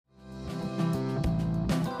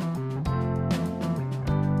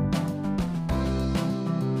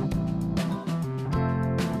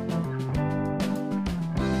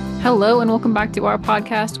Hello and welcome back to our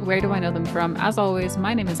podcast, Where Do I Know Them From? As always,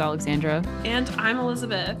 my name is Alexandra. And I'm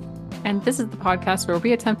Elizabeth. And this is the podcast where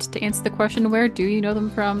we attempt to answer the question, where do you know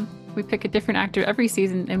them from? We pick a different actor every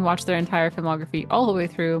season and watch their entire filmography all the way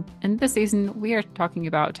through. And this season, we are talking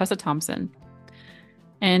about Tessa Thompson.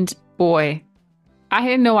 And boy,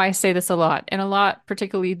 I know I say this a lot, and a lot,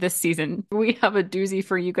 particularly this season. We have a doozy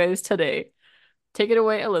for you guys today. Take it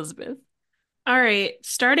away, Elizabeth. All right,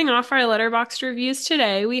 starting off our Letterboxd reviews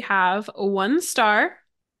today, we have 1 star.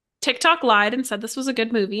 TikTok lied and said this was a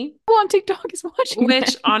good movie, Who on TikTok is watching which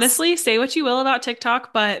this? honestly, say what you will about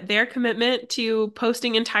TikTok, but their commitment to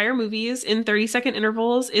posting entire movies in 30-second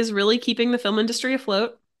intervals is really keeping the film industry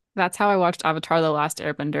afloat. That's how I watched Avatar: The Last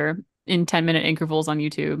Airbender in 10-minute intervals on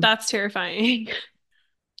YouTube. That's terrifying.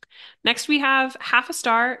 Next, we have 0.5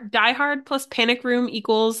 star. Die Hard plus Panic Room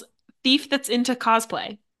equals thief that's into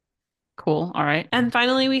cosplay. Cool. All right. And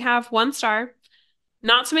finally, we have 1 star.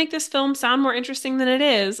 Not to make this film sound more interesting than it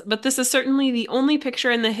is, but this is certainly the only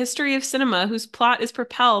picture in the history of cinema whose plot is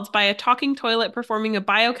propelled by a talking toilet performing a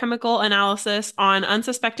biochemical analysis on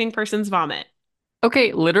unsuspecting person's vomit.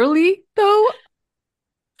 Okay, literally, though,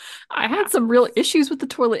 I Yeah. had some real issues with the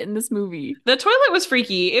toilet in this movie. The toilet was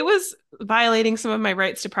freaky. It was violating some of my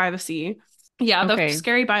rights to privacy. Yeah, the Okay.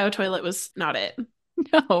 scary bio toilet was not it.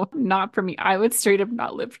 No, not for me. I would straight up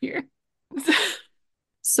not live here.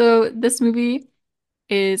 So, this movie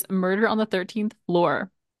is Murder on the 13th Floor.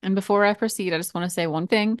 And before I proceed, I just want to say one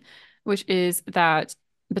thing, which is that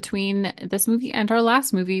between this movie and our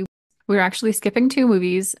last movie, we're actually skipping two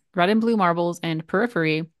movies, Red and Blue Marbles and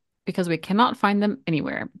Periphery, because we cannot find them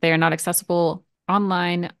anywhere. They are not accessible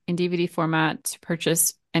online in DVD format to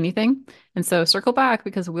purchase anything. And so circle back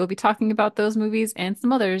because we'll be talking about those movies and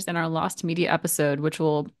some others in our Lost Media episode, which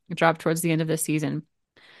will drop towards the end of this season.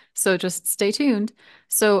 So just stay tuned.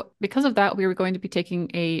 So because of that, we were going to be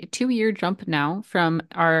taking a 2-year jump now from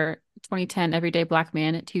our 2010 Everyday Black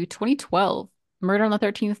Man to 2012. Murder on the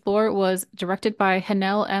 13th Floor was directed by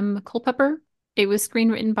Hanelle M. Culpepper. It was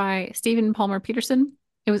screenwritten by Stephen Palmer Peterson.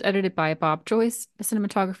 It was edited by Bob Joyce. The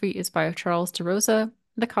cinematography is by Charles DeRosa.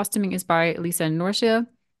 The costuming is by Lisa Norcia,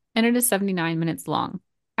 and it is 79 minutes long.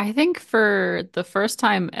 I think for the first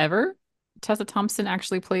time ever, Tessa Thompson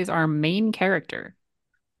actually plays our main character.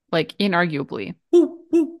 Like, inarguably.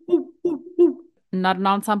 Not an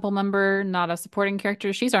ensemble member, not a supporting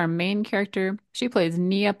character. She's our main character. She plays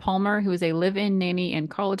Nia Palmer, who is a live-in nanny and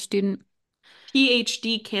college student.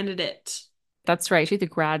 PhD candidate. That's right, she's a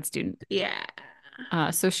grad student. Yeah.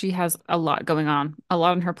 So she has a lot going on, a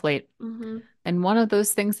lot on her plate. hmm And one of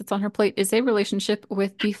those things that's on her plate is a relationship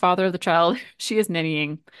with the father of the child she is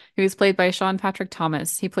nannying, who is played by Sean Patrick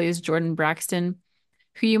Thomas. He plays Jordan Braxton,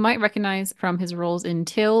 who you might recognize from his roles in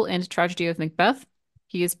Till and Tragedy of Macbeth.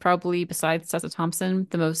 He is probably, besides Tessa Thompson,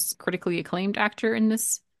 the most critically acclaimed actor in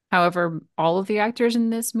this. However, all of the actors in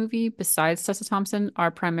this movie, besides Tessa Thompson,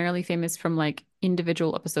 are primarily famous from like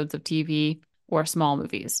individual episodes of TV or small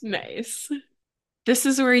movies. Nice. This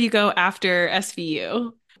is where you go after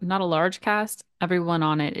SVU. Not a large cast. Everyone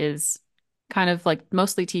on it is kind of like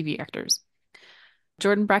mostly TV actors.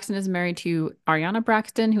 Jordan Braxton is married to Ariana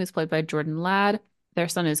Braxton, who is played by Jordan Ladd. Their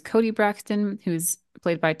son is Cody Braxton, who's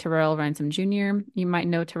played by Terrell Ransom Jr. You might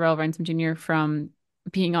know Terrell Ransom Jr. from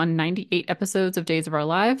being on 98 episodes of Days of Our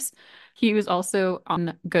Lives. He was also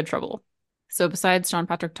on Good Trouble. So besides Sean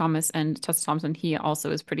Patrick Thomas and Tessa Thompson, he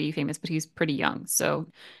also is pretty famous, but he's pretty young. So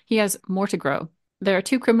he has more to grow. There are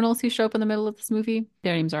two criminals who show up in the middle of this movie.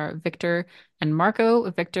 Their names are Victor and Marco.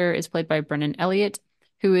 Victor is played by Brennan Elliott,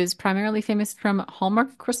 who is primarily famous from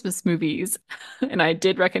Hallmark Christmas movies. And I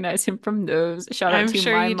did recognize him from those. Shout out I'm to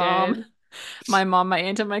sure my you mom. did. My mom, my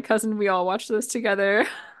aunt, and my cousin, we all watched those together.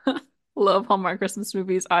 Love Hallmark Christmas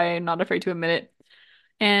movies. I am not afraid to admit it.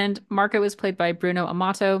 And Marco is played by Bruno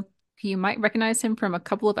Amato. You might recognize him from a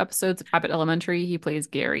couple of episodes of Abbott Elementary. He plays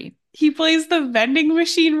Gary. He plays the vending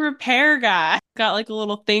machine repair guy. Got like a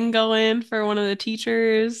little thing going for one of the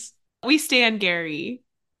teachers. We stand Gary.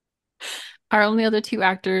 Our only other two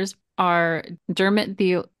actors are Dermot,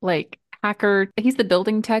 the like hacker. He's the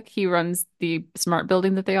building tech. He runs the smart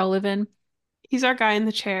building that they all live in. He's our guy in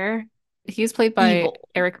the chair. He's played by Evil.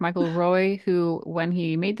 Eric Michael Roy, who, when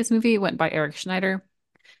he made this movie, went by Eric Schneider.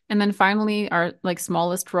 And then finally, our like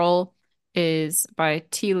smallest role is by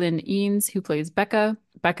T. Lynn Eanes, who plays Becca.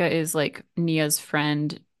 Becca is like Nia's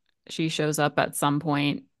friend. She shows up at some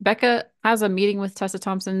point. Becca has a meeting with Tessa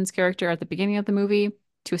Thompson's character at the beginning of the movie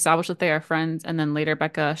to establish that they are friends, and then later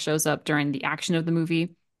Becca shows up during the action of the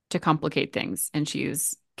movie to complicate things, and she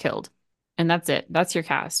is killed. And that's it. That's your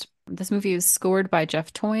cast. This movie is scored by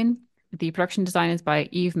Jeff Toyne. The production design is by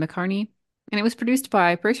Eve McCarney. And it was produced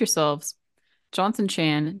by, brace yourselves, Johnson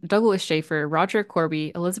Chan, Douglas Schaefer, Roger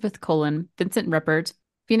Corby, Elizabeth Cullen, Vincent Reppert,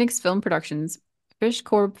 Phoenix Film Productions, Fish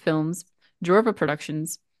Corp Films, Jorva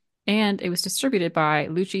Productions, and it was distributed by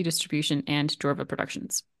Lucci Distribution and Jorva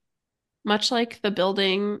Productions. Much like the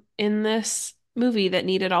building in this movie that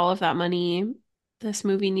needed all of that money, this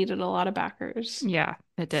movie needed a lot of backers. Yeah,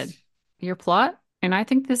 it did. Your plot, and I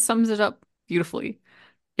think this sums it up beautifully,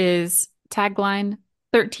 is tagline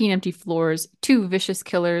 13 empty floors, two vicious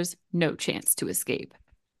killers, no chance to escape.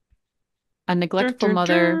 A Dur, neglectful dur,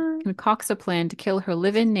 mother dur. concocts a plan to kill her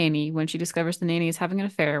live-in nanny when she discovers the nanny is having an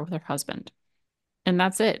affair with her husband. And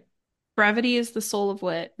that's it. Brevity is the soul of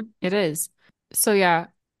wit. It is. So yeah,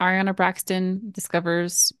 Ariana Braxton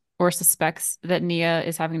discovers or suspects that Nia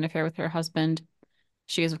is having an affair with her husband.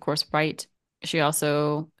 She is, of course, right. She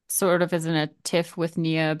also sort of is in a tiff with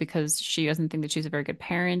Nia because she doesn't think that she's a very good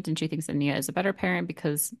parent, and she thinks that Nia is a better parent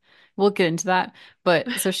because we'll get into that. But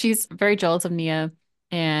so she's very jealous of Nia.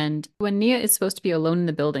 And when Nia is supposed to be alone in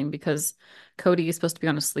the building because Cody is supposed to be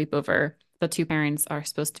on a sleepover, the two parents are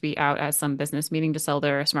supposed to be out at some business meeting to sell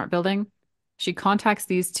their smart building. She contacts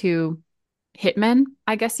these two hitmen,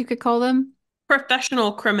 I guess you could call them,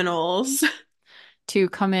 Professional criminals. to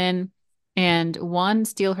come in and one,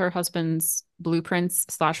 steal her husband's blueprints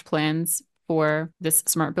slash plans for this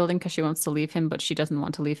smart building because she wants to leave him, but she doesn't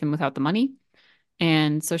want to leave him without the money.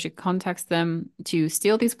 And so she contacts them to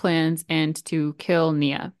steal these plans and to kill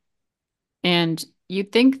Nia. And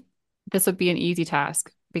you'd think this would be an easy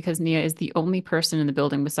task because Nia is the only person in the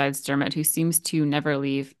building besides Dermot who seems to never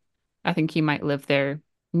leave. I think he might live there.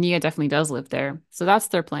 Nia definitely does live there. So that's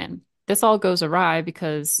their plan. This all goes awry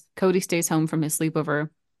because Cody stays home from his sleepover.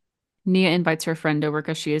 Nia invites her friend over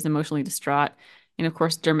because she is emotionally distraught. And of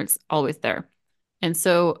course, Dermot's always there. And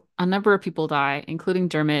so a number of people die, including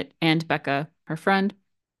Dermot and Becca, her friend.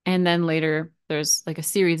 And then later, there's like a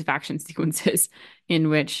series of action sequences in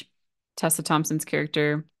which Tessa Thompson's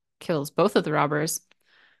character kills both of the robbers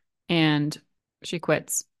and she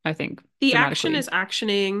quits, I think, The action dramatically. is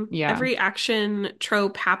actioning. Yeah. Every action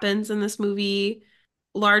trope happens in this movie.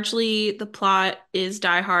 Largely, the plot is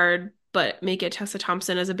Die Hard, but make it Tessa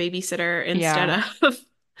Thompson as a babysitter instead Yeah. of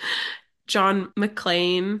John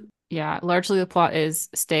McClane. Yeah. Largely the plot is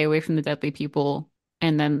stay away from the deadly people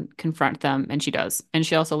and then confront them. And she does. And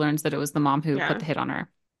she also learns that it was the mom who put Yeah. the hit on her.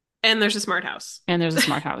 And there's a smart house. And there's a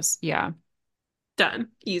smart house. Yeah. Done.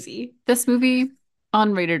 Easy. This movie,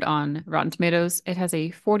 unrated on Rotten Tomatoes, it has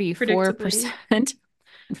a Predictably. 44%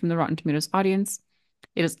 from the Rotten Tomatoes audience.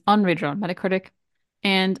 It is unrated on Metacritic.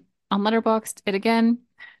 And on Letterboxd, it again,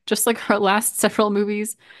 just like our last several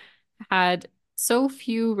movies, had so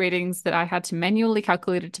few ratings that I had to manually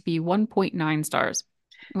calculate it to be 1.9 stars,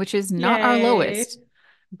 which is not our Yay. lowest,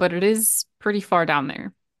 but it is pretty far down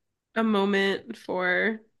there. A moment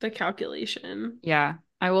for the calculation. Yeah.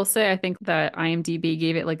 I will say, I think that IMDb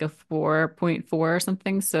gave it like a 4.4 or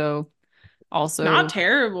something. So Not also not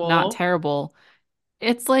terrible. terrible.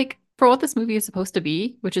 It's like for what this movie is supposed to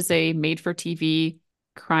be, which is a made-for-TV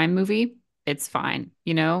crime movie, it's fine,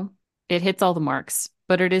 you know? It hits all the marks,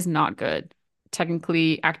 but it is not good.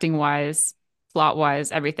 Technically, acting-wise,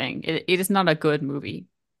 plot-wise, everything. It is not a good movie,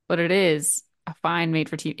 but it is a fine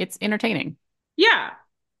made-for-TV. It's entertaining. Yeah.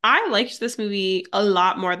 I liked this movie a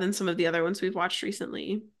lot more than some of the other ones we've watched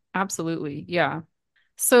recently. Absolutely. Yeah.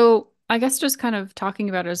 So I guess just kind of talking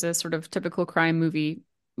about it as a sort of typical crime movie,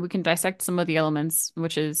 we can dissect some of the elements,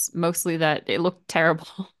 which is mostly that it looked terrible.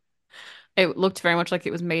 It looked very much like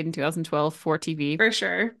it was made in 2012 for TV. For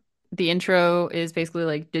sure. The intro is basically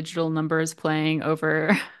like digital numbers playing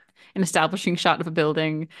over an establishing shot of a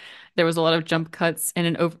building. There was a lot of jump cuts and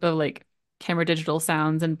an over like camera digital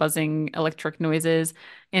sounds and buzzing electric noises.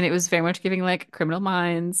 And it was very much giving like Criminal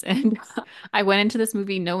Minds. And I went into this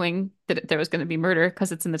movie knowing that there was going to be murder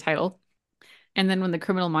because it's in the title. And then when the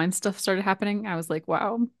Criminal Minds stuff started happening, I was like,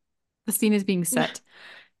 wow, the scene is being set.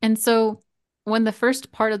 And so when the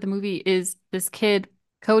first part of the movie is this kid,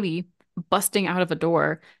 Cody, busting out of a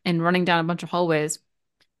door and running down a bunch of hallways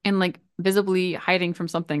and like visibly hiding from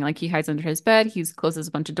something, like he hides under his bed, he closes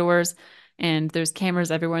a bunch of doors, and there's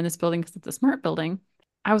cameras everywhere in this building because it's a smart building.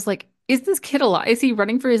 I was like, is this kid alive? Is he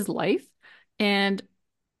running for his life? And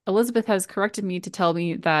Elizabeth has corrected me to tell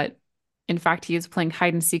me that, in fact, he is playing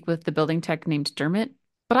hide and seek with the building tech named Dermot.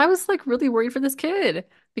 But I was like really worried for this kid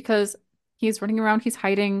because he's running around, he's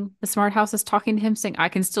hiding. The smart house is talking to him, saying, I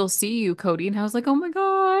can still see you, Cody. And I was like, oh my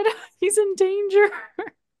God, he's in danger.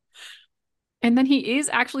 And then he is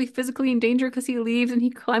actually physically in danger because he leaves and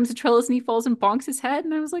he climbs a trellis and he falls and bonks his head.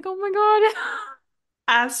 And I was like, oh my God.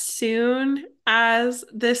 As soon as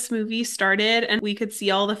this movie started and we could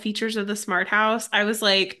see all the features of the smart house, I was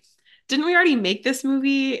like, didn't we already make this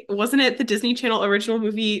movie? Wasn't it the Disney Channel original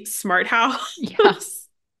movie Smart House? Yeah,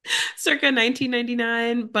 Circa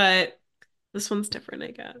 1999, but this one's different,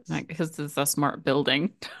 I guess. like, because it's a smart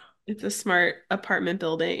building. It's a smart apartment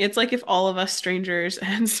building. It's like if all of us strangers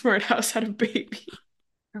and Smart House had a baby.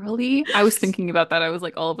 Really? I was thinking about that. I was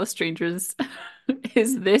like, all of us strangers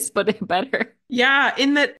is this, but better. Yeah,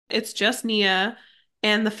 in that it's just Nia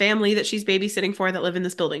and the family that she's babysitting for that live in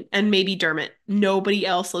this building, and maybe Dermot. Nobody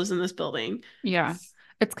else lives in this building. Yeah.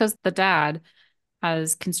 It's because the dad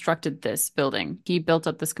has constructed this building. He built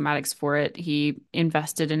up the schematics for it. He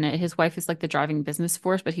invested in it. His wife is like the driving business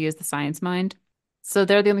force, but he is the science mind. So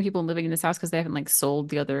they're the only people living in this house because they haven't like sold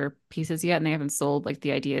the other pieces yet and they haven't sold like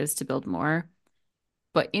the ideas to build more.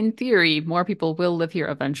 But in theory, more people will live here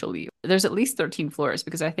eventually. There's at least 13 floors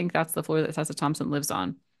because I think that's the floor that Tessa Thompson lives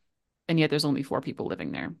on. And yet there's only four people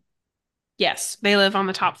living there. Yes, they live on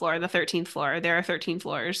the top floor, the 13th floor. There are 13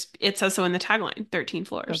 floors. It says so in the tagline, 13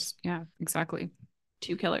 floors, That's, yeah, exactly.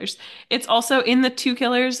 two killers. It's also in the two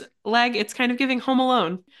killers leg, it's kind of giving Home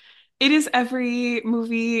Alone. It is every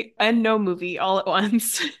movie and no movie all at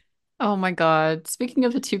once. Oh my God. Speaking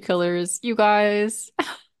of the two killers, you guys,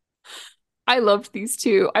 I loved these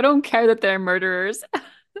two. I don't care that they're murderers.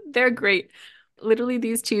 They're great. Literally,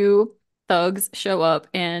 these two thugs show up,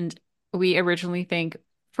 and we originally think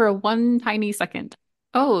for a one tiny second,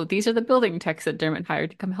 oh, these are the building techs that Dermot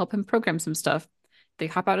hired to come help him program some stuff. They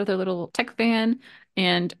hop out of their little tech van,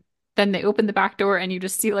 and then they open the back door, and you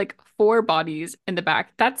just see like four bodies in the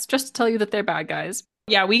back. That's just to tell you that they're bad guys.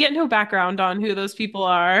 Yeah, we get no background on who those people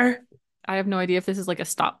are. I have no idea if this is like a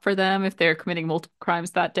stop for them, if they're committing multiple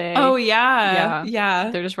crimes that Oh, day. yeah. Yeah,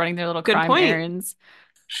 Yeah. they're just running their little Good crime point. errands.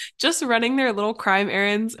 Just running their little crime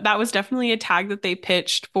errands. That was definitely a tag that they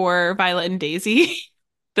pitched for Violet and Daisy,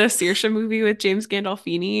 the Saoirse movie with James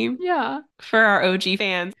Gandolfini Yeah. for our OG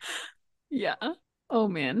fans. Yeah. Oh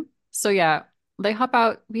man. So yeah, they hop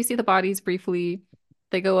out. We see the bodies briefly.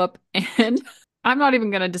 They go up and I'm not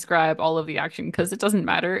even gonna describe all of the action because it doesn't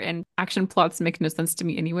matter and action plots make no sense to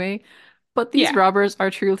me anyway. But these Yeah. robbers are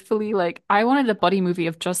truthfully like I wanted a buddy movie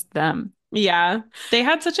of just them. Yeah. They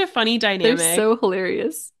had such a funny They're dynamic. so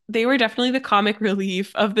hilarious. They were definitely the comic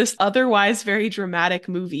relief of this otherwise very dramatic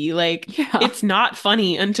movie. Like, Yeah. it's not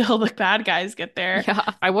funny until the bad guys get there.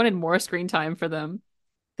 Yeah. I wanted more screen time for them.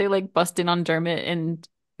 They like bust in on Dermot and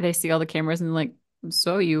they see all the cameras and like,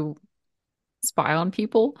 so you spy on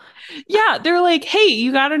people? Yeah, they're like, hey,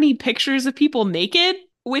 you got any pictures of people naked?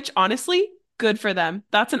 Which honestly, good for them.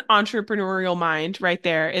 That's an entrepreneurial mind right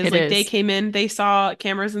there. Is It like they is. came in, they saw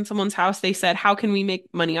cameras in someone's house, they said, how can we make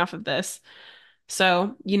money off of this?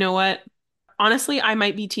 So, you know what? Honestly, I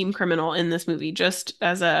might be team criminal in this movie, just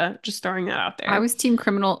throwing that out I there. was team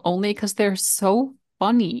criminal only because they're so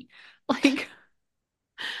funny. Like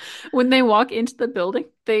when they walk into the building,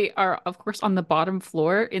 they are, of course, on the bottom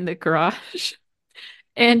floor in the garage.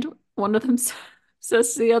 And one of them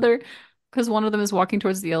says to the other, because one of them is walking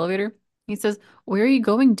towards the elevator, he says, where are you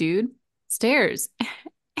going, dude? Stairs.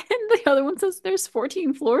 And the other one says, there's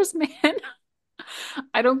 14 floors, man.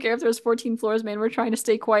 I don't care if there's 14 floors, man. We're trying to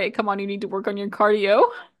stay quiet. Come on, you need to work on your cardio.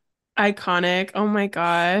 Iconic. Oh my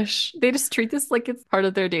gosh. They just treat this like it's part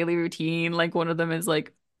of their daily routine. Like one of them is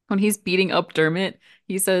like when he's beating up Dermot,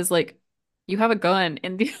 he says like, "You have a gun,"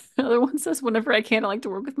 and the other one says, "Whenever I can, I like to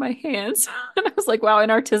work with my hands." And I was like, "Wow, an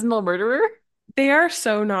artisanal murderer." They are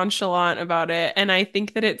so nonchalant about it, and I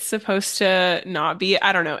think that it's supposed to not be.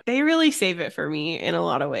 I don't know. They really save it for me in a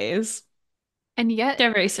lot of ways. And yet,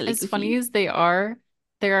 They're very silly, as funny goofy. as they are,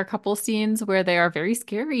 there are a couple scenes where they are very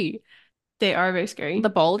scary. They are very The scary.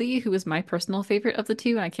 Baldy, who is my personal favorite of the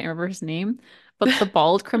two, and I can't remember his name, but the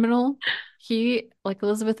bald criminal, he, like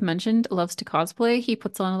Elizabeth mentioned, loves to cosplay. He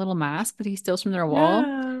puts on a little mask that he steals from their wall,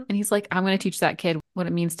 Yeah. and he's like, I'm going to teach that kid what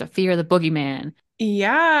it means to fear the boogeyman.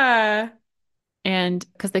 Yeah. And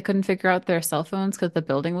because they couldn't figure out their cell phones because the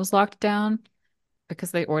building was locked down because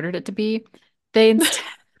they ordered it to be, they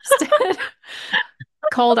instead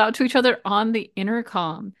called out to each other on the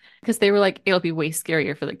intercom because they were like, it'll be way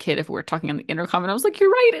scarier for the kid if we're talking on the intercom. And I was like, you're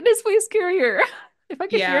right, it is way scarier. If I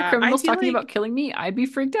could hear Yeah. I criminals feel talking like about killing me, I'd be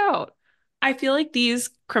freaked out. I feel like these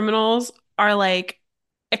criminals are like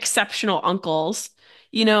exceptional uncles.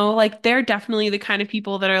 You know, like they're definitely the kind of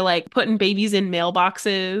people that are like putting babies in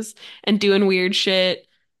mailboxes and doing weird shit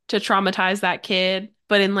to traumatize that kid,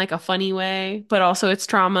 but in like a funny way, but also it's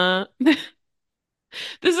trauma.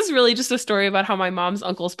 This is really just a story about how my mom's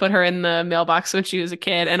uncles put her in the mailbox when she was a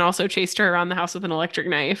kid and also chased her around the house with an electric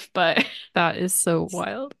knife. But That is so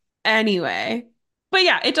wild. anyway, But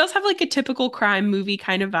yeah, it does have like a typical crime movie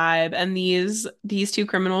kind of vibe, and these two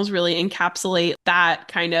criminals really encapsulate that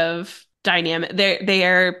kind of dynamic. They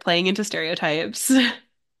are playing into stereotypes.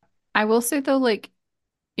 I will say though, like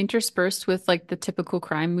interspersed with like the typical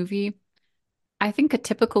crime movie, I think a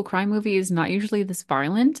typical crime movie is not usually this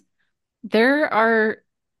violent. There are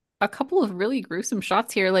a couple of really gruesome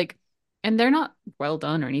shots here, like, and they're not well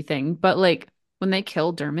done or anything, but like when they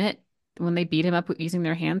kill Dermot, when they beat him up using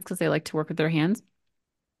their hands because they like to work with their hands,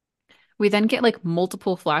 we then get like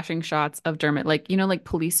multiple flashing shots of Dermot, like, like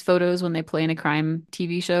police photos when they play in a crime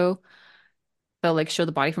TV show. They'll like show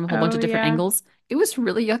the body from a whole bunch Oh of different yeah. angles. It was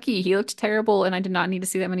really yucky. He looked terrible, and I did not need to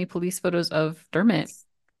see that many police photos of Dermot.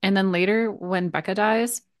 And then later, when Becca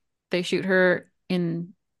dies, they shoot her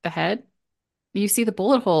in the head. You see the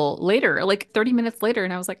bullet hole later, like 30 minutes later,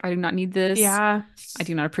 and I was like, I do not need this. Yeah. I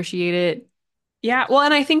do not appreciate it. Yeah. Well,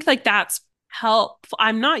 and I think like that's helpful.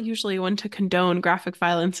 I'm not usually one to condone graphic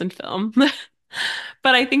violence in film,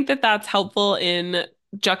 but I think that that's helpful in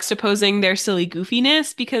juxtaposing their silly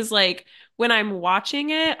goofiness because like when I'm watching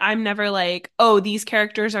it, I'm never like, oh, these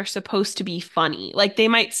characters are supposed to be funny. Like they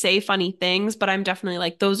might say funny things, but I'm definitely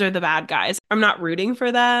like, those are the bad guys. I'm not rooting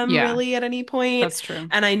for them Yeah, really at any point, that's true.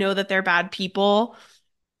 and I know that they're bad people.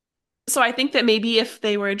 So I think that maybe if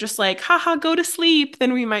they were just like, haha, go to sleep,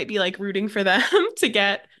 then we might be like rooting for them to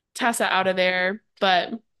get Tessa out of there.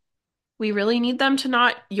 But we really need them to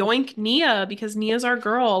not yoink Nia because Nia's our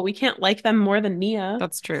girl. We can't like them more than Nia.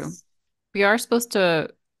 That's true. We are supposed to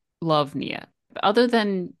love Nia. Other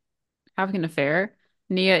than having an affair,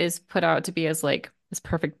 Nia is put out to be as like this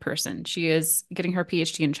perfect person. She is getting her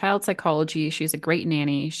PhD in child psychology. She's a great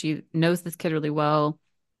nanny. She knows this kid really well.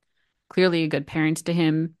 Clearly a good parent to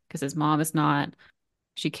him because his mom is not.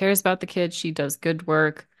 She cares about the kid. She does good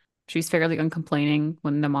work. She's fairly uncomplaining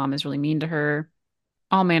when the mom is really mean to her.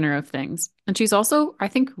 All manner of things. And she's also, I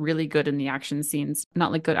think, really good in the action scenes.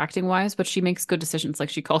 Not like good acting wise, but she makes good decisions. Like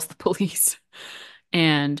she calls the police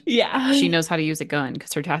and Yeah. she knows how to use a gun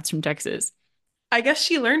because her dad's from Texas. I guess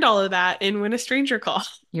she learned all of that in When a Stranger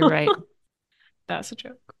Calls. You're right. That's a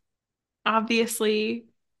joke. Obviously,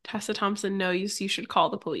 Tessa Thompson knows you should call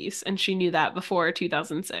the police, and she knew that before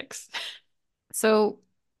 2006. So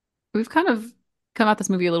we've kind of come at this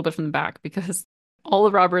movie a little bit from the back because all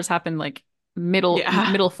the robbers happen like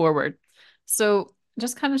Yeah. middle forward. So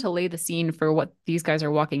just kind of to lay the scene for what these guys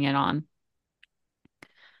are walking in on.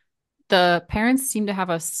 The parents seem to have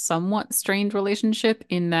a somewhat strained relationship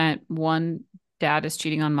in that one dad is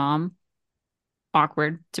cheating on mom.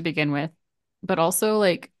 Awkward to begin with. But also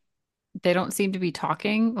like they don't seem to be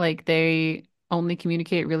talking. Like they only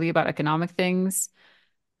communicate really about economic things.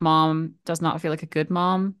 Mom does not feel like a good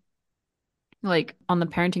mom. Like on the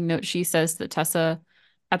parenting note, she says that Tessa,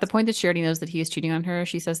 at the point that she already knows that he is cheating on her,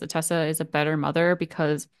 she says that Tessa is a better mother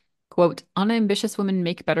because, quote, unambitious women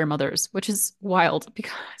make better mothers, which is wild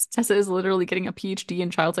because Tessa is literally getting a PhD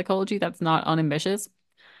in child psychology. That's not unambitious.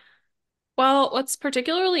 Well, what's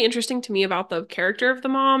particularly interesting to me about the character of the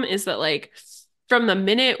mom is that, like, from the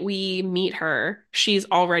minute we meet her, she's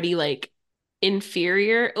already like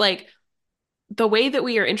inferior. Like, the way that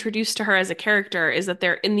we are introduced to her as a character is that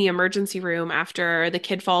they're in the emergency room after the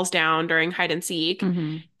kid falls down during hide and seek.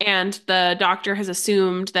 Hmm. And the doctor has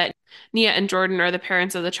assumed that Nia and Jordan are the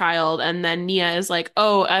parents of the child. And then Nia is like,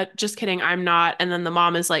 oh, just kidding, I'm not. And then the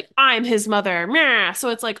mom is like, I'm his mother. Meh. So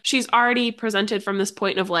it's like she's already presented from this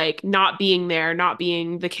point of like not being there, not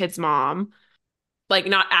being the kid's mom, like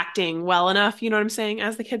not acting well enough, you know what I'm saying,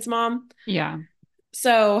 as the kid's mom. Yeah.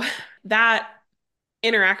 So that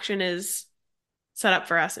interaction is set up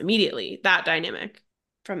for us immediately, that dynamic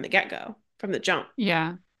from the get-go, from the jump.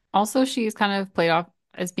 Yeah. Also, she's kind of played off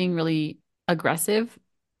as being really aggressive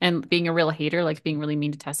and being a real hater, like being really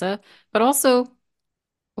mean to Tessa. But also,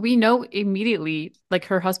 we know immediately, like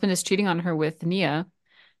her husband is cheating on her with Nia.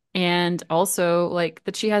 And also, like,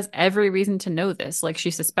 that she has every reason to know this. Like,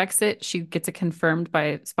 she suspects it. She gets it confirmed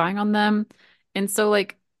by spying on them. And so,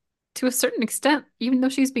 like, to a certain extent, even though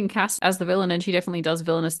she's being cast as the villain and she definitely does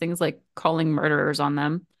villainous things like calling murderers on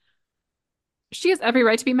them, she has every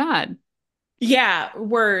right to be mad. Yeah,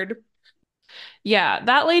 word. Yeah,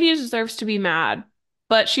 that lady deserves to be mad,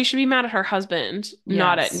 but she should be mad at her husband,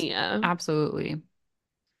 not at Yes, Nia. absolutely.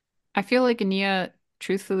 I feel like Ania,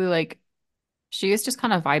 truthfully, like, she is just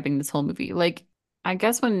kind of vibing this whole movie. Like, I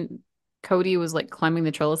guess when Cody was like climbing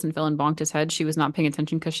the trellis and fell and bonked his head, she was not paying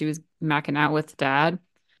attention because she was macking out with dad.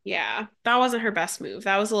 Yeah, that wasn't her best move.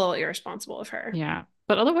 That was a little irresponsible of her. Yeah.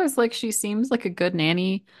 But otherwise, like, she seems like a good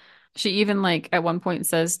nanny. She even, like, at one point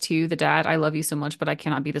says to the dad, I love you so much, but I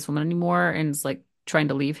cannot be this woman anymore, and is like trying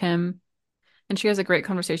to leave him. And she has a great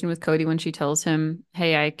conversation with Cody when she tells him,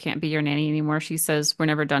 "Hey, I can't be your nanny anymore." She says, "We're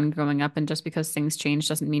never done growing up, and just because things change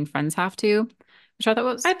doesn't mean friends have to," which I thought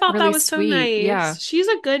I was thought really that was so sweet. Yeah. nice. She's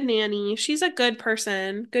a good nanny. She's a good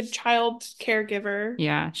person, good child caregiver.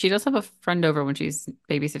 Yeah. She does have a friend over when she's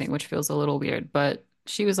babysitting, which feels a little weird, but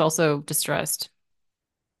she was also distressed.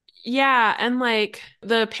 Yeah, and like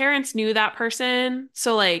the parents knew that person,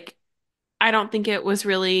 so like I don't think it was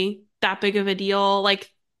really that big of a deal.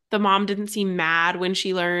 Like the mom didn't seem mad when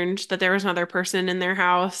she learned that there was another person in their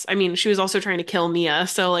house. I mean, she was also trying to kill Mia,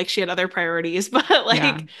 so like she had other priorities, but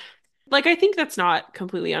Yeah. like I think that's not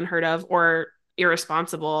completely unheard of or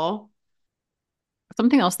irresponsible.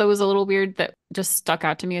 Something else that was a little weird that just stuck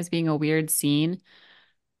out to me as being a weird scene,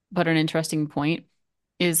 but an interesting point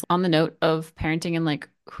is on the note of parenting and like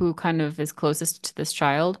who kind of is closest to this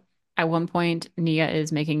child. At one point, Nia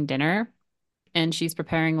is making dinner and she's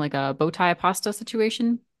preparing like a bow tie pasta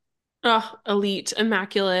situation. Oh, elite,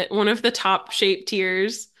 immaculate, one of the top shaped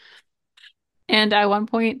tiers. And at one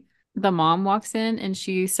point, the mom walks in and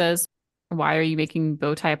she says, "Why are you making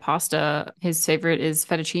bow tie pasta? His favorite is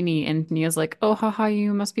fettuccine." And Nia's like, "Oh, haha,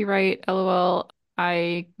 you must be right. LOL.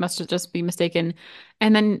 I must have just be mistaken."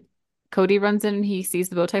 And then Cody runs in and he sees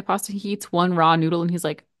the bow tie pasta. He eats one raw noodle and he's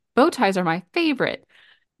like, "Bow ties are my favorite."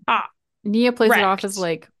 Ah, Nia plays it off as wrecked.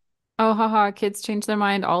 like, "Oh, haha, kids change their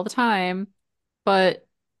mind all the time." But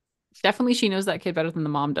definitely she knows that kid better than the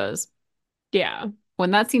mom does. Yeah.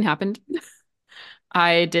 When that scene happened,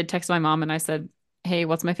 I did text my mom and I said, "Hey,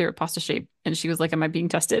 what's my favorite pasta shape?" And she was like, "Am I being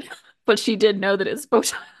tested?" But she did know that it's bow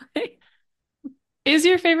tie. Is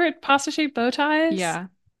your favorite pasta shaped bow ties? Yeah.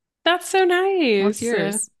 That's so What's nice.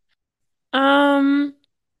 yours? Um,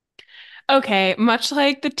 okay, much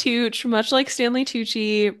like the Tooch, much like Stanley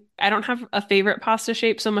Tucci, I don't have a favorite pasta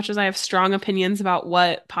shape so much as I have strong opinions about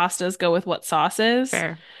what pastas go with what sauces.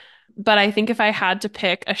 Fair. But I think if I had to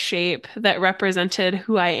pick a shape that represented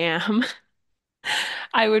who I am,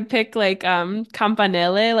 I would pick like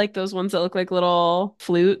campanelle, like those ones that look like little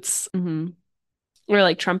flutes Hmm. or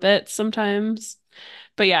like trumpets sometimes.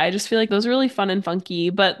 But yeah, I just feel like those are really fun and funky.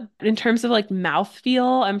 But in terms of like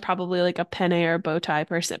mouthfeel, I'm probably like a penne or bow tie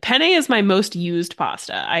person. Penne is my most used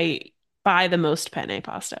pasta. I buy the most penne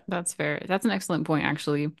pasta. That's fair. That's an excellent point,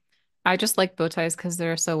 actually. I just like bow ties because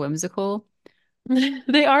they're so whimsical.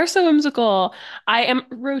 They are so whimsical. I am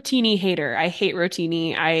rotini hater. I hate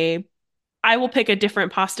rotini. I will pick a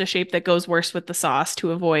different pasta shape that goes worse with the sauce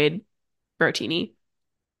to avoid rotini.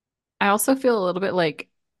 I also feel a little bit like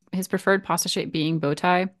his preferred pasta shape being bow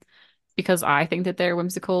tie because I think that they're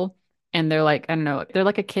whimsical and they're like, I don't know, they're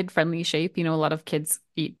like a kid-friendly shape. A lot of kids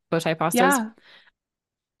eat bow tie pastas. Yeah.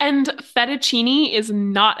 And fettuccine is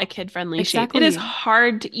not a kid-friendly shape. It is Exactly.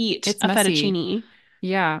 hard to eat It's a messy. fettuccine.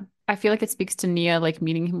 Yeah. I feel like it speaks to Nia, like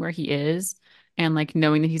meeting him where he is and like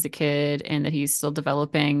knowing that he's a kid and that he's still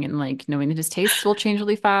developing and like knowing that his tastes will change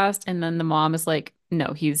really fast. And then the mom is like,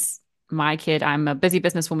 "No, he's my kid. I'm a busy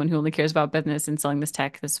businesswoman who only cares about business and selling this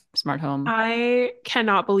tech, this smart home." I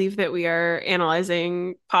cannot believe that we are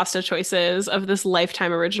analyzing pasta choices of this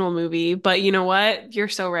Lifetime original movie, but you know what? You're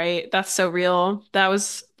so right. That's so real. That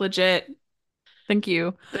was legit. Thank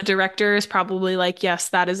you. The director is probably like, yes,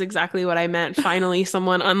 that is exactly what I meant. Finally,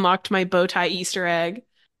 someone unlocked my bow tie Easter egg.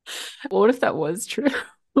 What if that was true?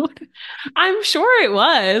 I'm sure it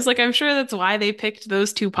was. Like, I'm sure that's why they picked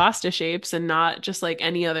those two pasta shapes and not just like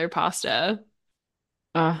any other pasta.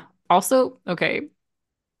 Also, okay,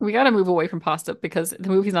 we got to move away from pasta because the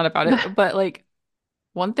movie's not about it. But like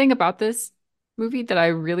one thing about this movie that I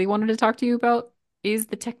really wanted to talk to you about is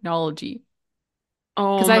the technology.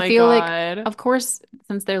 Oh Because I my feel like, God. of course,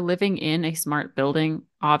 since they're living in a smart building,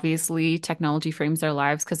 obviously technology frames their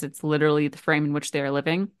lives because it's literally the frame in which they are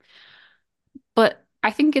living. But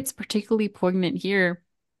I think it's particularly poignant here.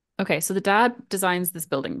 Okay, so the dad designs this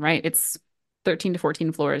building, right? It's 13 to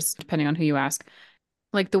 14 floors, depending on who you ask.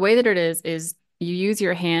 Like the way that it is you use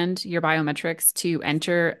your hand, your biometrics to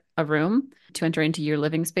enter a room, to enter into your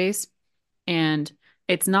living space. And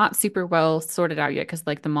it's not super well sorted out yet because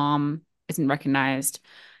like the mom isn't recognized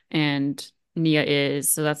and Nia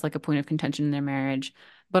is. So that's like a point of contention in their marriage.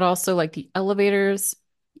 But also like the elevators,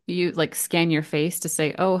 you like scan your face to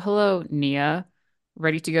say, "Oh, hello, Nia,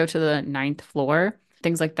 ready to go to the ninth floor."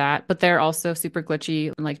 Things like that. But they're also super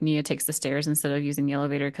glitchy. Like Nia takes the stairs instead of using the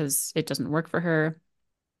elevator because it doesn't work for her.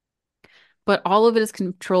 But all of it is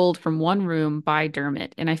controlled from one room by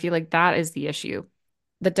Dermot. And I feel like that is the issue.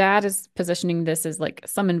 The dad is positioning this as like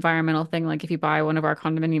some environmental thing. Like if you buy one of our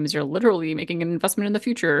condominiums, you're literally making an investment in the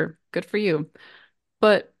future. Good for you.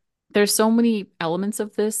 But there's so many elements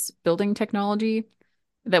of this building technology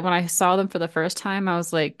that when I saw them for the first time, I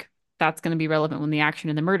was like, that's going to be relevant when the action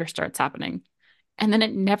and the murder starts happening. And then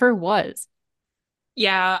it never was.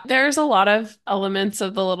 Yeah, there's a lot of elements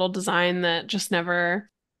of the little design that just never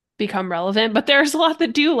become relevant, but there's a lot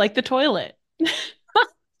that do, like the toilet.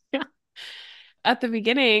 Yeah. At the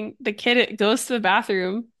beginning, the kid goes to the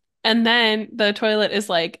bathroom, and then the toilet is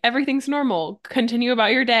like, everything's normal, continue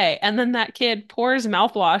about your day. And then that kid pours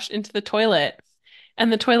mouthwash into the toilet,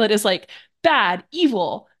 and the toilet is like, bad,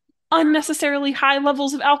 evil, unnecessarily high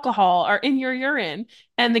levels of alcohol are in your urine.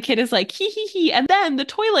 And the kid is like, hee hee hee. And then the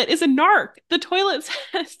toilet is a narc. The toilet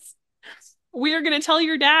says, we're going to tell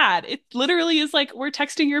your dad. It literally is like, we're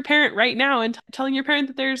texting your parent right now and telling your parent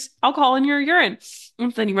that there's alcohol in your urine.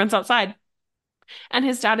 And then he runs outside. And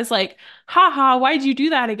his dad is like, haha, why'd you do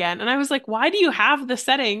that again? And I was like, why do you have the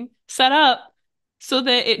setting set up so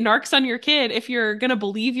that it narcs on your kid if you're gonna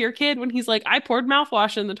believe your kid when he's like, I poured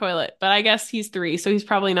mouthwash in the toilet? But I guess he's 3, so he's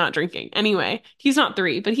probably not drinking. Anyway, he's not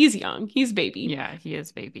 3, but he's young. He's baby. Yeah, he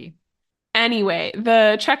is baby. Anyway,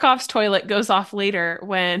 the Chekhov's toilet goes off later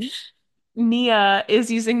when Nia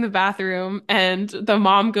is using the bathroom and the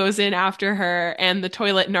mom goes in after her and the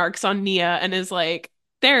toilet narcs on Nia and is like,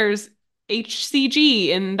 there's HCG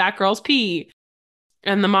in that girl's pee.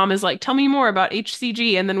 And the mom is like, tell me more about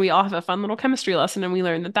HCG. And then we all have a fun little chemistry lesson and we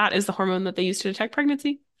learn that that is the hormone that they use to detect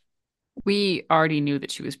pregnancy. We already knew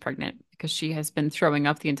that she was pregnant because she has been throwing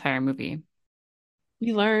up the entire movie.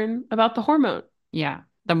 We learn about the hormone. Yeah.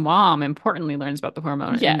 The mom importantly learns about the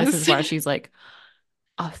hormone. And this is Yes. why she's like,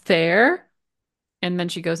 there? And then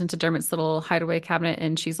she goes into Dermot's little hideaway cabinet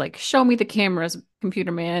and she's like, show me the cameras,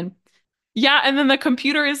 computer man. Yeah. And then the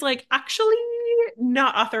computer is like, actually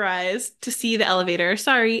not authorized to see the elevator.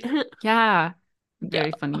 Sorry. Yeah. Yeah.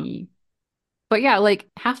 Very funny. But yeah, like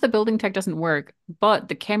half the building tech doesn't work, but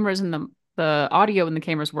the cameras and the audio in the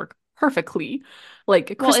cameras work perfectly.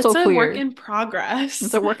 Like Well, crystal it's a work clear. in It's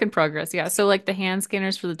progress. a work in progress. Yeah. So like the hand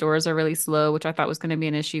scanners for the doors are really slow, which I thought was going to be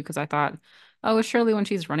an issue because I thought, oh, surely when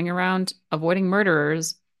she's running around avoiding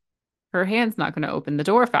murderers, her hand's not going to open the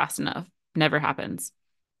door fast enough. Never happens.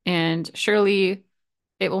 And surely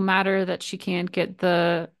it will matter that she can't get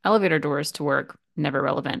the elevator doors to work. Never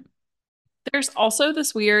relevant. There's also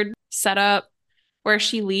this weird setup where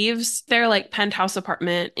she leaves their like penthouse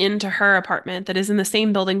apartment into her apartment that is in the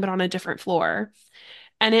same building but on a different floor.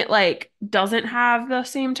 And it like doesn't have the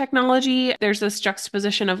same technology. There's this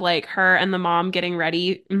juxtaposition of like her and the mom getting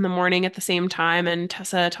ready in the morning at the same time, and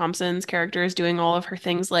Tessa Thompson's character is doing all of her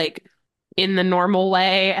things like in the normal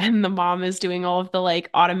way, and the mom is doing all of the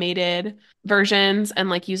like automated versions and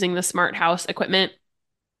like using the smart house equipment.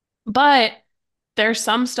 But there's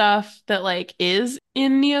some stuff that like is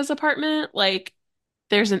in Nia's apartment, like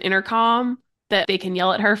there's an intercom that they can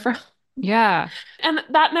yell at her from. Yeah. And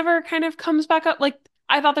that never kind of comes back up. Like,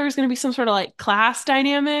 I thought there was going to be some sort of like class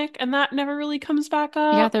dynamic, and that never really comes back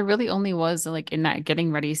Yeah, up. there really only was like in that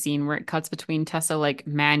getting ready scene where it cuts between Tessa like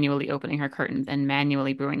manually opening her curtains and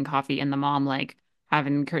manually brewing coffee and the mom like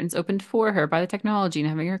having curtains opened for her by the technology and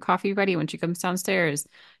having her coffee ready when she comes downstairs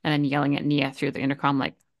and then yelling at Nia through the intercom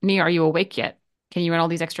like, Nia, are you awake yet? Can you run all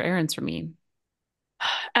these extra errands for me?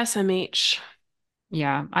 SMH.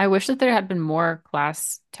 Yeah, I wish that there had been more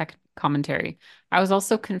class tech commentary. I was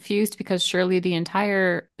also confused because surely the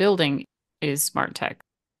entire building is smart tech.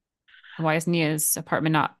 Why is Nia's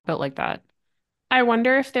apartment not built like that? I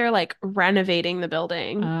wonder if they're like renovating the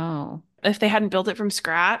building, Oh, if they hadn't built it from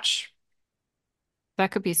scratch.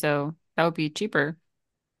 that could be so. That would be cheaper.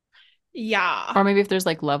 Yeah. Or maybe if there's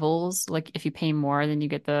like levels, like if you pay more, then you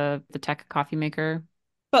get the tech coffee maker.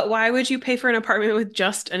 But why would you pay for an apartment with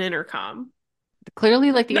just an intercom?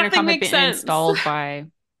 Clearly, like the Nothing intercom had makes been sense. installed by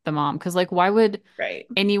the mom. Because like, why would Right.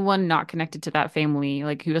 anyone not connected to that family,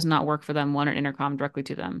 like who does not work for them, want an intercom directly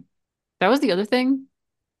to them? That was the other thing.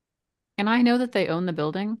 And I know that they own the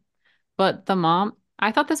building, but the mom,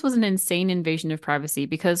 I thought this was an insane invasion of privacy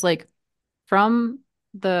because like from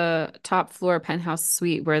the top floor penthouse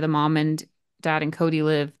suite where the mom and dad and Cody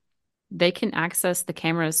live, they can access the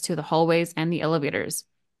cameras to the hallways and the elevators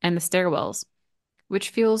and the stairwells, which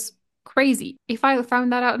feels crazy. If I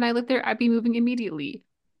found that out and I lived there, I'd be moving immediately.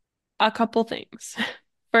 A couple things.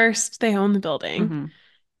 First, they own the building Hmm.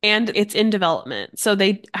 and it's in development. So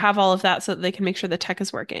they have all of that so that they can make sure the tech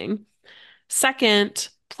is working. Second,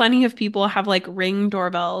 plenty of people have like ring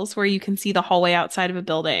doorbells where you can see the hallway outside of a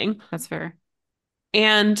building. That's fair.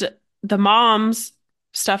 And the mom's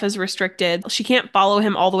stuff is restricted. She can't follow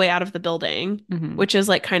him all the way out of the building, Hmm. which is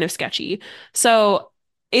like kind of sketchy. So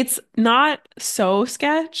it's not so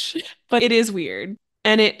sketch, but it is weird.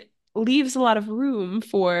 And it leaves a lot of room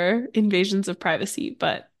for invasions of privacy.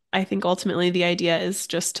 But I think ultimately the idea is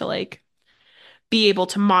just to like be able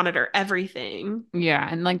to monitor everything. Yeah,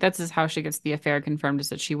 and like that's just how she gets the affair confirmed is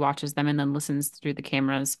that she watches them and then listens through the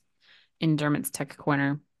cameras in Dermot's tech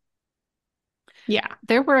corner. Yeah.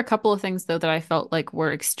 There were a couple of things though that I felt like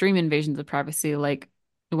were extreme invasions of privacy, like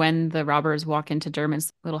when the robbers walk into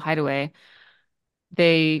Dermot's little hideaway,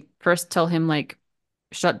 they first tell him like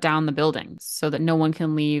shut down the buildings so that no one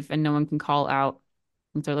can leave and no one can call out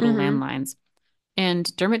with their little Hmm. landlines.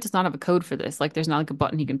 And Dermot does not have a code for this. Like there's not like a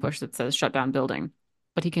button he can push that says shut down building,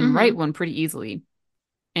 but he can write Hmm. one pretty easily.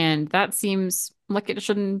 And that seems like it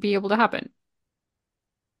shouldn't be able to happen.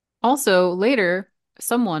 Also, later,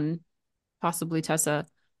 someone, possibly Tessa,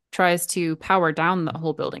 tries to power down the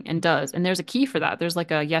whole building and does. And there's a key for that. There's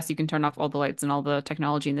like a yes, you can turn off all the lights and all the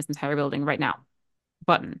technology in this entire building right now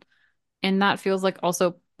button. And that feels like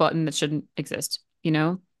also button that shouldn't exist, you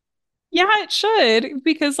know? Yeah, it should,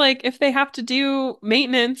 because like if they have to do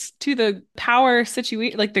maintenance to the power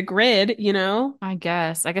situation, like the grid, I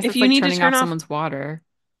guess. I guess if it's you like need to turning turn off off, someone's water.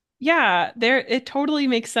 yeah, there it totally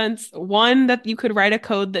makes sense. One, that you could write a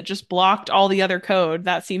code that just blocked all the other code.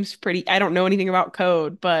 That seems pretty, I don't know anything about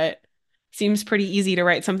code, but seems pretty easy to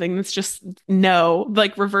write something that's just no,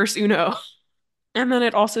 like reverse Uno. And then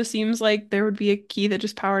it also seems like there would be a key that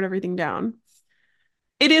just powered everything down.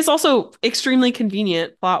 It is also extremely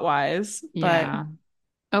convenient plot-wise, but Yeah.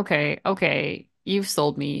 Okay, okay. You've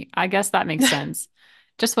sold me. I guess that makes sense.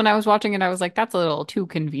 Just when I was watching it, I was like, that's a little too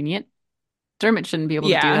convenient. Dermot shouldn't be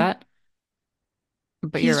able to do yeah, that.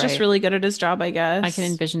 But you're he's just right. really good at his job, I I can guess.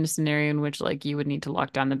 envision a scenario in which like you would need to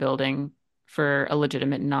lock down the building for a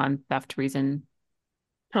legitimate non-theft reason.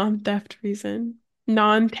 Non-theft reason,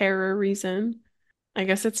 non-terror reason. I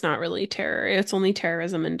guess it's not really terror. It's only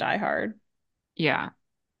terrorism and Die Hard. Yeah.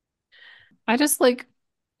 I just like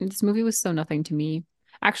this movie was so nothing to me.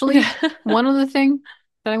 Actually, one other thing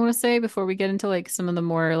that I want to say before we get into like some of the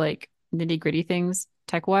more like nitty-gritty things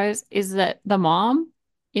tech-wise is that the mom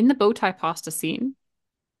in the bow tie pasta scene,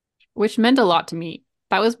 which meant a lot to me.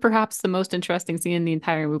 That was perhaps the most interesting scene in the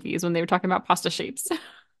entire movie is when they were talking about pasta shapes.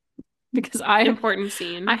 Because Important I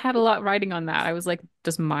scene. had a lot writing on that. I was like,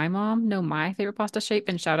 does my mom know my favorite pasta shape?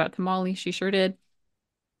 And shout out to Molly. She sure did.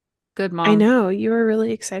 Good I mom. know, you were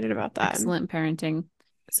really excited about that. Excellent parenting.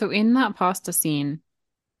 So in that pasta scene,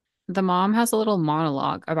 the mom has a little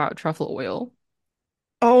monologue about truffle oil.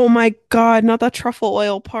 Oh my God, not the truffle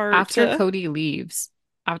oil part. After Cody leaves,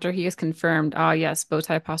 after he is confirmed, ah yes, bow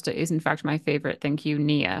tie pasta is in fact my favorite. Thank you,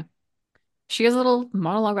 Nia. She has a little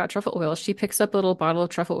monologue about truffle oil. She picks up a little bottle of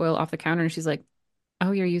truffle oil off the counter and she's like,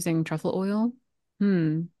 oh, you're using truffle oil?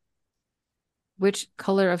 Hmm. Which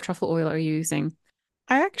color of truffle oil are you using?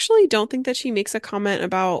 I actually don't think that she makes a comment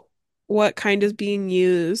about what kind is being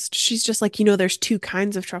used. She's just like, there's two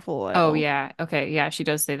kinds of truffle Oh, oil. yeah. Okay. Yeah, she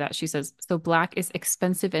does say that. She says, so black is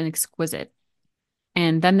expensive and exquisite.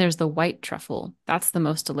 And then there's the white truffle. That's the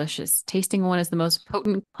most delicious. Tasting one is the most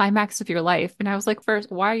potent climax of your life. And I was like,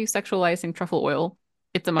 first, why are you sexualizing truffle oil?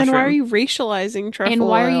 It's a And why are mushroom. you racializing And truffle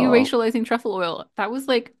why are you oil? racializing truffle oil? That was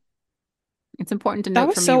like, it's important to That note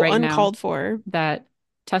was for me so right now uncalled for. that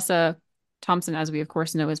Tessa Thompson, as we of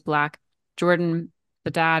course know, is black. Jordan,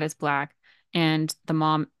 the dad, is black. And the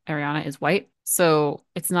mom, Ariana, is white. So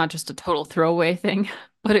it's not just a total throwaway thing,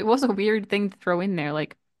 but it was a weird thing to throw in there.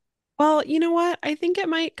 Like, Well, you know what? I think it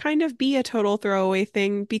might kind of be a total throwaway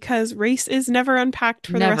thing because race is never unpacked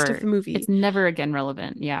for the rest of never, the it's movie. never again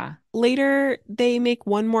relevant. Yeah. Later, they make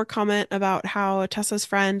one more comment about how Tessa's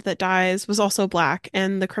friend that dies was also black,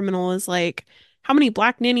 and the criminal is like, how many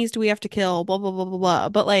black nannies do we have to kill? Blah, blah, blah, blah, blah.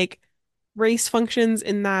 But like, race functions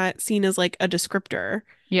in that scene as like a descriptor.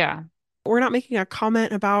 Yeah. We're not making a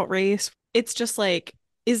comment about race. It's just like,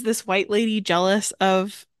 is this white lady jealous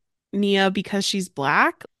of Nia because she's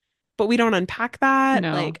black? But we don't unpack that.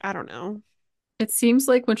 No. Like, I don't know. It seems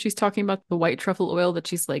like when she's talking about the white truffle oil that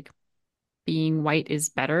she's like being white is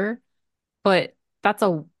better, but that's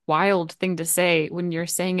a wild thing to say when you're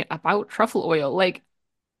saying it about truffle oil. Like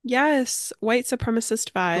Yes, white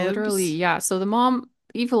supremacist literally, vibes. yeah. So the mom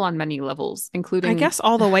evil on many levels, I including guess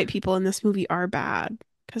all the white people in this movie are bad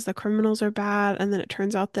because the criminals are bad. And then it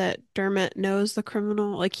turns out that Dermot knows the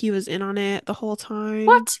criminal, like he was in on it the whole time.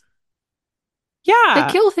 what? They Yeah.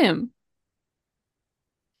 kill him.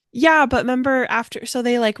 Yeah, but remember after, so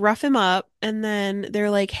they like rough him up and then they're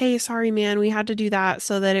like, hey, sorry, man, we had to do that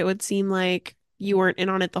so that it would seem like you weren't in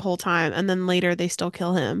on it the whole time. And then later they still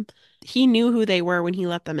kill him. He knew who they were when he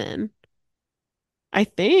let them in. I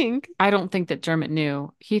think. I don't think that Dermot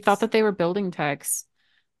knew. He thought that they were building techs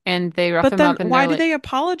and they rough But him then up and why they're do like, they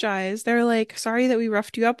apologize? They're like, sorry that we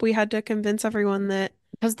roughed you up. We had to convince everyone that.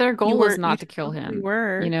 Because their You goal is weren't, you not to kill totally him.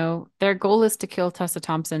 You were. know, their goal is to kill Tessa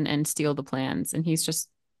Thompson and steal the plans, and he's just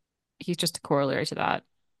a corollary to that.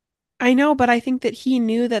 I know, but I think that he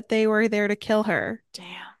knew that they were there to kill her.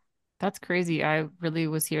 Damn. That's crazy. I really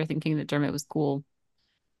was here thinking that Dermot was cool.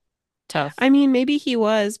 Tough. I mean, maybe he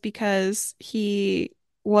was because he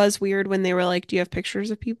was weird when they were like, "Do you have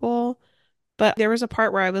pictures of people?" But there was a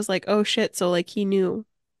part where I was like, "Oh shit," so like he knew.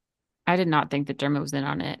 I did not think that Dermot was in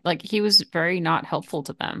on it. Like he was very not helpful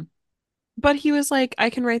to them. But he was like, "I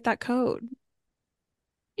can write that code."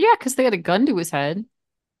 Yeah, because they had a gun to his head.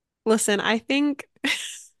 Listen, I think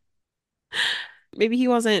maybe he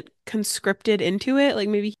wasn't conscripted into it. Like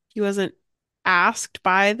maybe he wasn't asked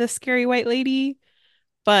by the scary white lady,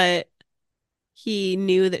 but he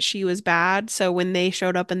knew that she was bad. So when they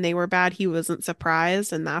showed up and they were bad, he wasn't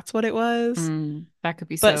surprised, and that's what it was. That could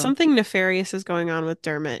be But so something nefarious is going on with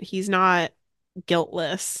Dermot. He's not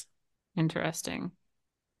guiltless. interesting.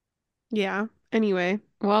 Yeah. Anyway,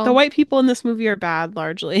 the Well, white people in this movie are bad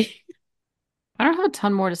largely. I don't have a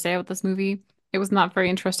ton more to say about this movie. It was not very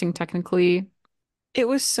interesting technically. It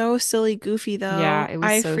was so silly goofy Yeah, though. it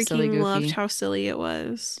was I so silly freaking loved goofy. how silly it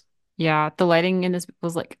was. Yeah, the lighting in this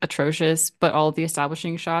was like atrocious, but all of the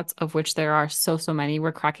establishing shots, of which there are so many,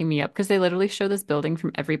 were cracking me up because they literally show this building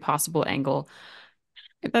from every possible angle.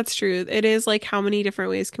 That's true. It is like how many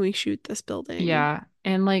different ways can we shoot this building? Yeah,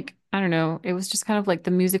 and like I don't know, it was just kind of like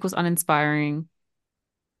the music was uninspiring.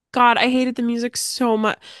 God, I hated the music so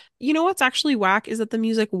much. You know what's actually whack is that the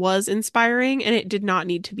music was inspiring and it did not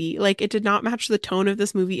need to be. Like it did not match the tone of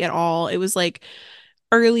this movie at all. It was like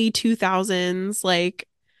early 2000s, like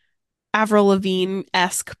Avril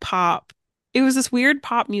Lavigne-esque pop. It was this weird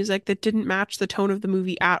pop music that didn't match the tone of the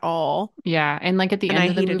movie at all, Yeah, and like at the and end I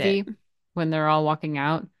of the hated it. movie, when they're all walking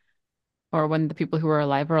out, or when the people who are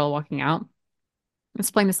alive are all walking out,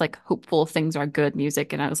 it's playing this like hopeful things are good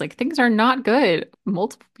music, and I was like, things are not good.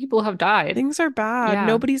 Multiple people have died. Things are bad. Yeah,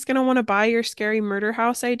 Nobody's gonna want to buy your scary murder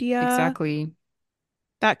house idea. exactly.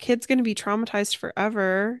 That kid's gonna be traumatized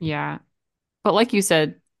forever. Yeah. But like you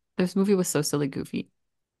said, this movie was so silly goofy.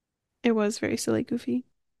 It was very silly, goofy.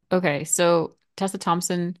 Okay, so Tessa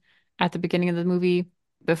Thompson at the beginning of the movie,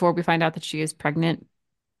 before we find out that she is pregnant,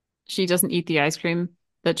 she doesn't eat the ice cream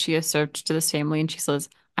that she has served to this family, and she says,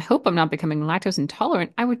 I hope I'm not becoming lactose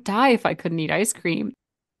intolerant. I would die if I couldn't eat ice cream.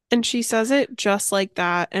 And she says it just like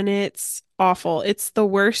that, and it's awful. It's the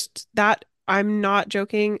worst. That I'm not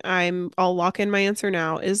joking. I'll lock in my answer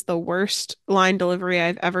now, is the worst line delivery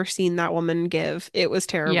I've ever seen that woman give. It was Yeah,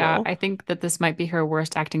 terrible. I think that this might be her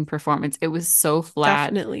worst acting performance. It was so flat.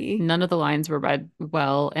 Definitely. None of the lines were read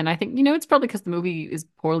well. And I think, it's probably because the movie is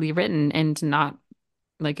poorly written and not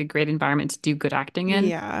like a great environment to do good acting in.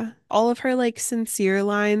 Yeah. All of her like sincere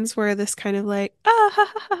lines were this kind of like, ah ha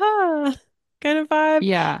ha ha ha kind of vibe.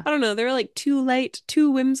 Yeah. I don't know. They were like too light,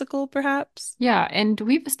 too whimsical, perhaps. Yeah. And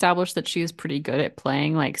we've established that she is pretty good at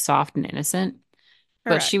playing like soft and innocent,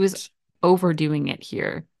 but she was Correct. overdoing it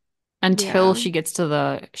here until Yeah. she gets to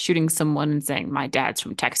the shooting someone and saying, My dad's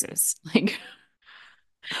from Texas. Like,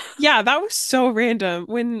 Yeah, that was so random.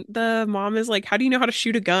 When the mom is like, "How do you know how to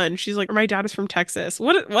shoot a gun?" She's like, "My dad is from Texas."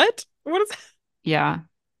 What? What? What is? yeah,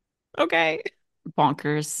 Okay.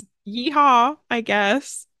 bonkers. Yeehaw, I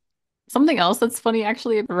guess. Something else that's funny,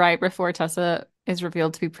 actually, right before Tessa is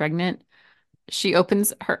revealed to be pregnant, she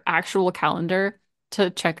opens her actual calendar to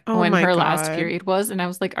check Oh when my her last God. period was. And I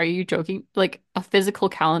was like, Are you joking? Like a physical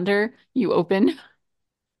calendar you open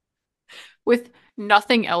with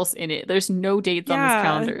nothing else in it. There's no dates on this Yeah.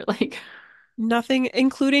 calendar. Like, Nothing,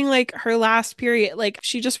 including like her last period. Like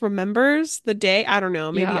she just remembers the day. I don't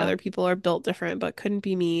know. Maybe yeah, other people are built different, but couldn't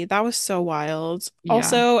be me. That was so wild. yeah.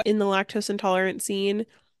 Also, in the lactose intolerant scene,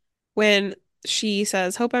 when she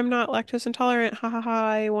says, "Hope I'm not lactose intolerant. Ha ha ha.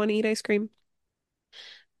 I want to eat ice cream."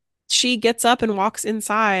 She gets up and walks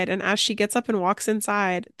inside. And as she gets up and walks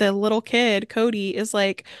inside, the little kid, Cody, is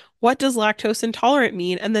like, "What does lactose intolerant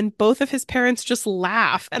mean?" And then both of his parents just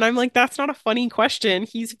laugh. And I'm like, that's not a funny question.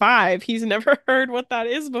 He's 5. He's never heard what that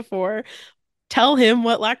is before. Tell him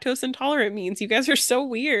what lactose intolerant means. You guys are so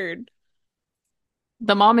weird.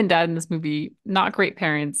 The mom and dad in this movie, not great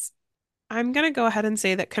parents. I'm gonna go ahead and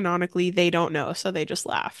say that canonically they don't know, so they just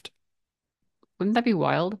laughed. Wouldn't that be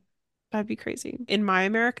wild? That'd be crazy. In my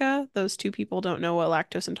America, those two people don't know what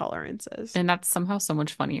lactose intolerance is. And that's somehow so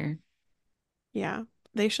much funnier. Yeah,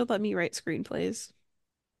 they should let me write screenplays.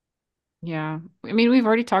 Yeah. I mean, we've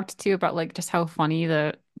already talked too about like just how funny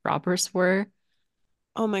the robbers were.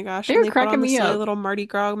 Oh my gosh, They when were they put on cracking the me silly up. little Mardi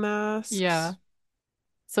Gras Yeah. masks.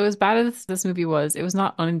 So as bad as this movie was, it was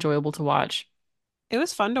not unenjoyable to watch. It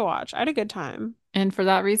was fun to watch. I had a good time. And for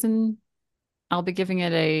that reason, I'll be giving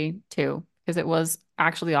it a 2 because it was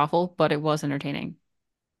actually awful, but it was entertaining.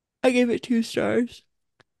 I gave it 2 stars.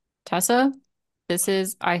 Tessa, this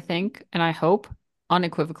is, I think, and I hope,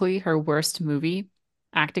 unequivocally her worst movie,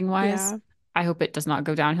 acting wise. Yeah. I hope it does not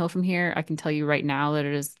go downhill from here. I can tell you right now that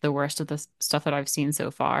it is the worst of the stuff that I've seen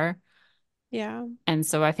so far. Yeah. And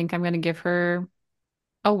so I think I'm going to give her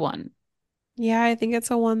a 1. Yeah, I think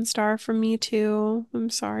it's a 1 star from me too. I'm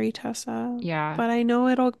sorry, Tessa, Yeah, but I know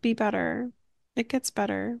it'll be better. It gets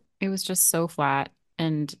better. it was just so flat.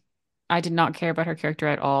 And I did not care about her character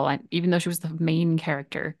at all, even though she was the main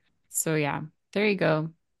character. So yeah, there you go.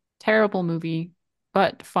 Terrible movie,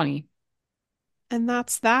 but funny. And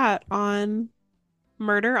that's that on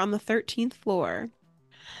Murder on the 13th Floor.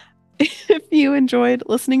 If you enjoyed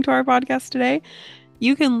listening to our podcast today,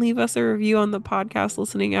 you can leave us a review on the podcast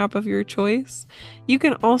listening app of your choice. You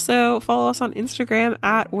can also follow us on Instagram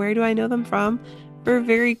at Where Do I Know Them From for a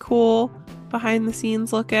very cool behind the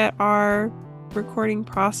scenes look at our recording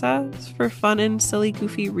process, for fun and silly,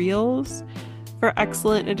 goofy reels, for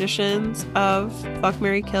excellent editions of Fuck,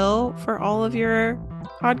 Marry, Kill for all of your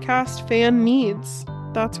podcast fan needs.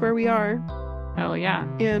 That's where we are. Oh yeah.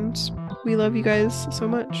 And we love you guys so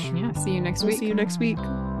much. Yeah, see you next We'll see week. you next week.